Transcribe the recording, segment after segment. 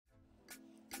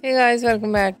Hey guys,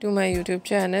 welcome back to my YouTube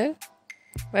channel,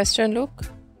 Western Look.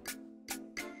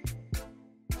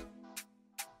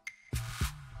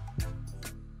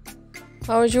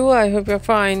 How are you? I hope you're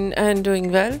fine and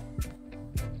doing well.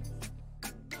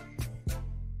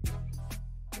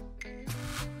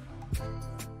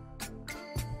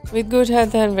 With good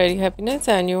health and very happiness,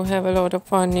 and you have a lot of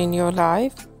fun in your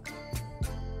life.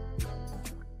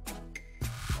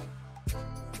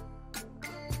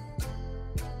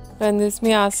 And this is me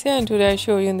Asya, and today I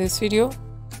show you in this video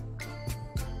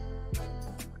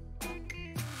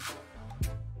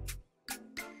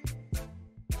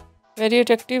very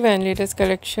attractive and latest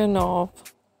collection of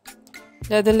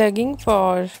leather legging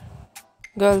for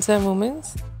girls and women.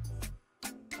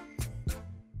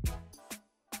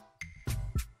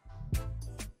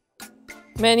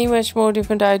 Many much more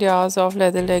different ideas of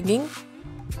leather legging.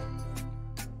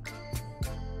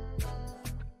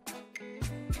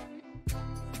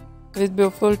 With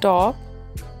beautiful top.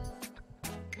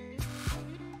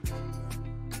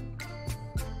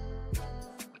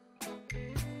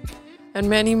 And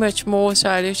many much more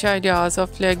stylish ideas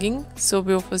of legging, so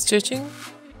beautiful stitching.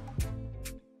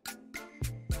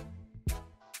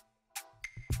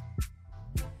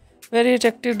 Very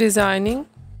attractive designing.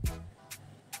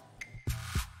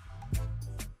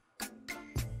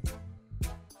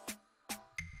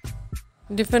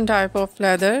 Different type of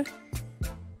leather.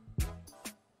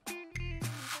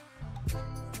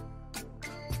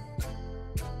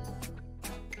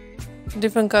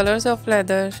 Different colors of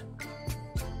leather.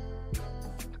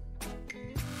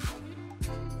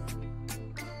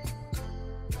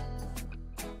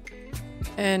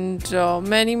 And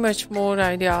many much more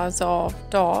ideas of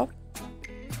top.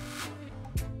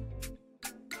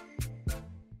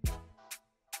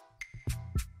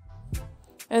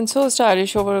 And so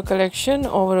stylish overall collection,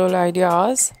 overall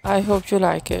ideas. I hope you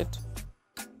like it.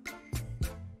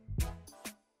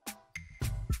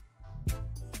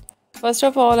 First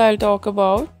of all, I'll talk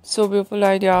about so beautiful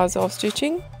ideas of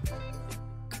stitching.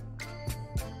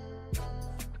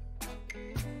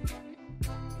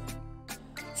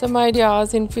 Some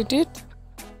ideas in fitted.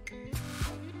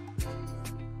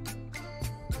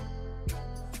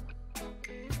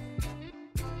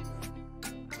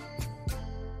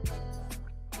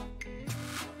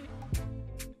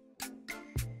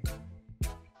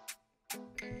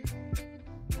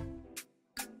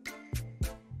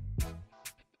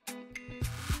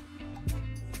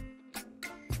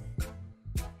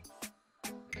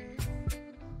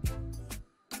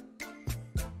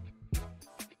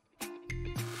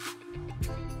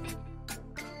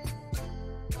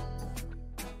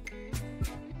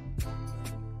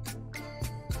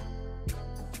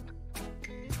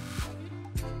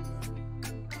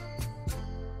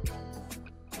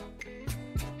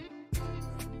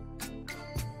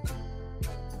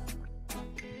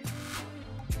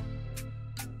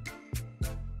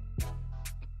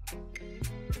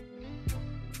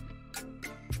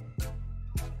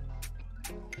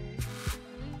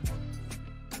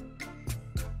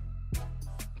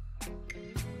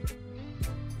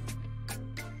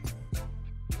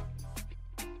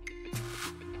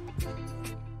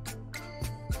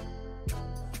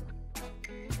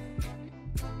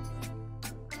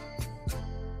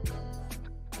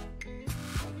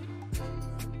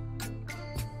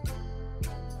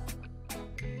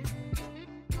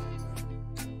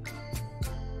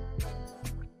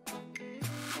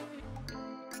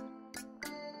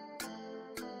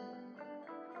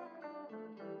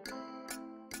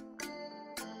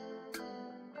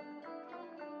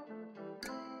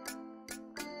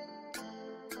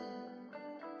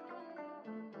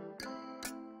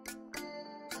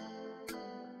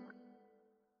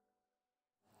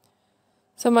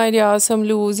 Some ideas, some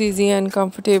loose, easy and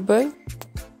comfortable.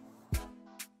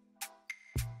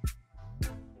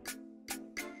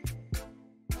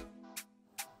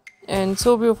 And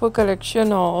so beautiful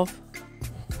collection of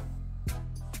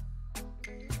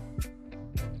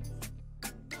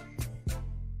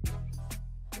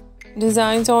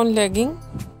designs on legging.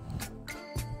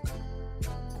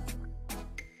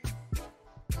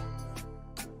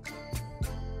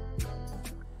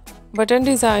 Button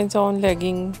designs on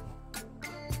legging.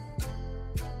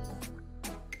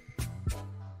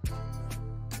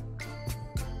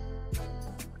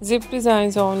 Zip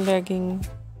designs on legging.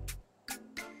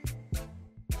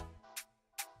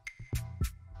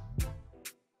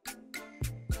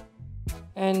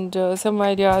 And some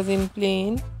ideas in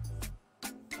plain.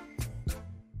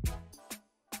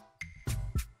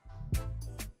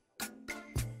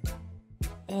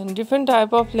 And different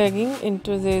type of legging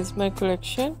into this my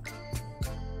collection.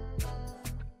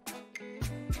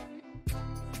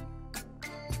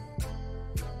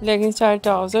 legging style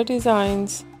trouser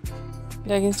designs,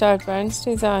 legging style pants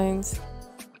designs,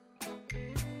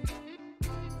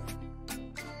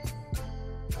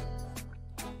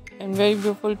 and very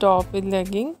beautiful top with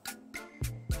legging.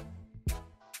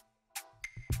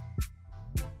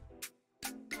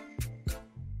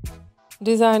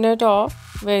 Designer top,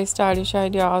 very stylish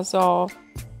ideas of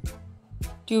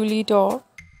tulle top.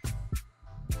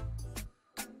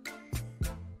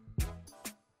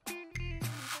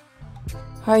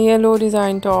 High yellow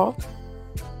design top.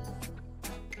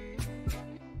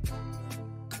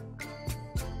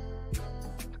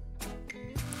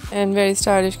 And very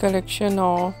stylish collection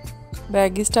of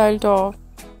baggy style top.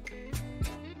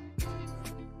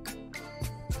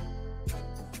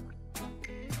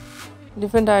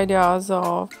 Different ideas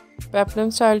of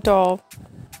peplum style top.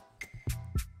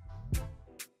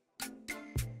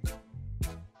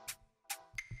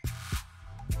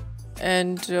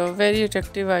 And very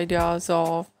attractive ideas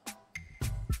of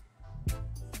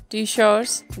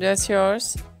t-shirts, dress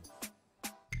shirts.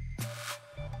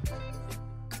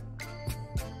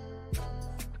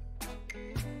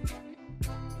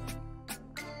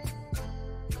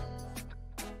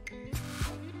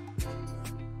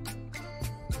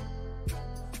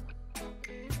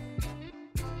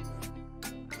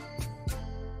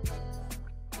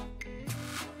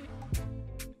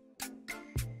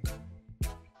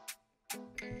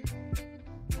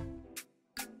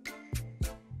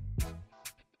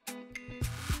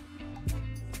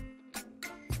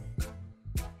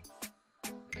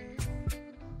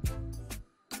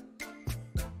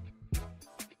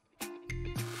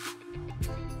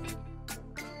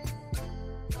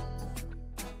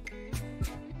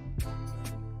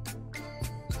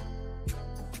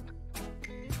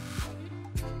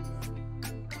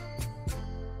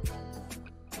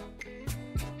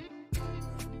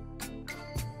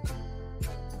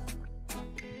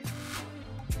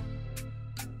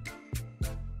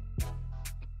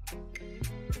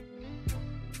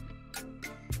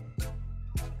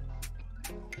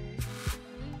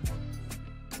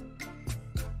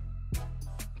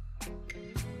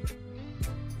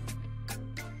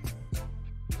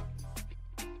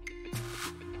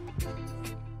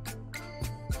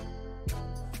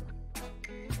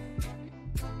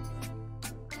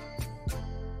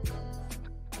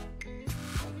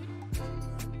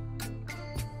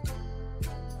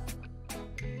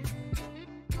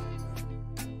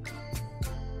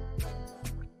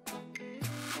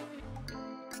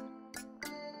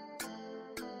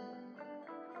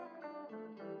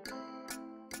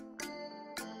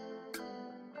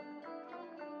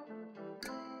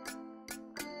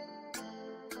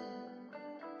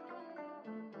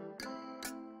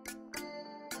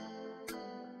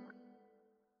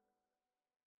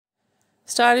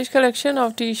 Stylish collection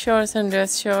of t-shirts and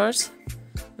dress shirts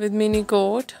with mini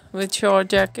coat with short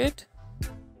jacket.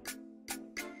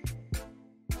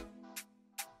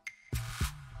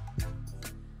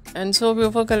 And so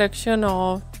beautiful collection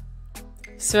of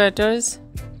sweaters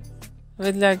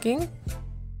with legging.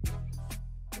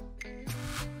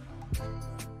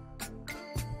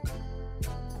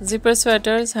 Zipper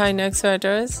sweaters, high neck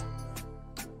sweaters.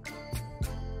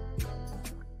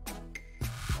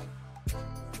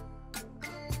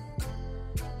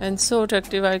 And so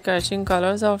attractive eye-catching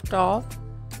colors of top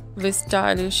with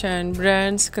stylish and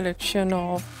brands collection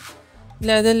of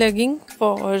leather legging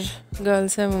for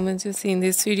girls and women you see in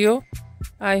this video.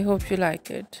 I hope you like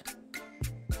it.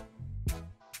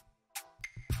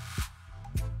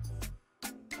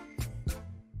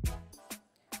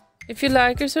 If you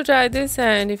like it, so try this,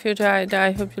 and if you tried,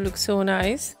 I hope you look so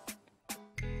nice.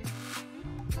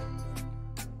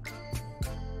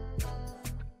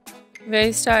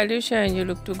 Very stylish and you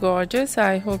look too gorgeous.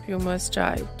 I hope you must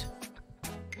try it.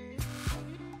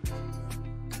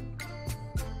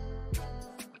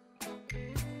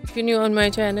 If you're new on my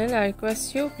channel, I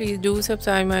request you, please do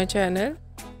subscribe my channel.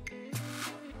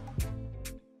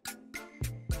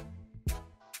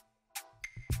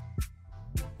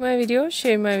 My video,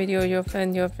 share my video with your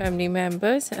friends, your family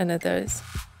members and others.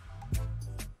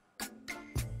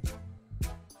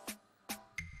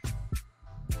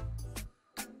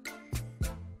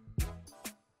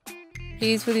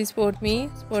 Please fully support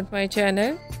me, support my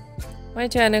channel. My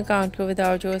channel can't go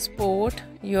without your support,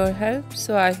 your help,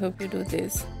 so I hope you do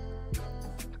this.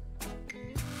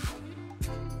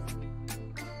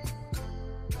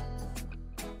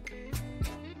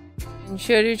 And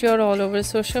share it your all over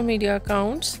social media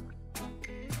accounts.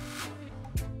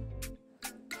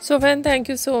 So friends, thank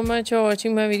you so much for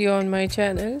watching my video on my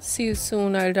channel. See you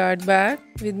soon. I'll start back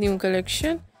with new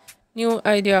collection, new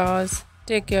ideas.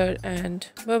 Take care and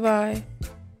bye bye.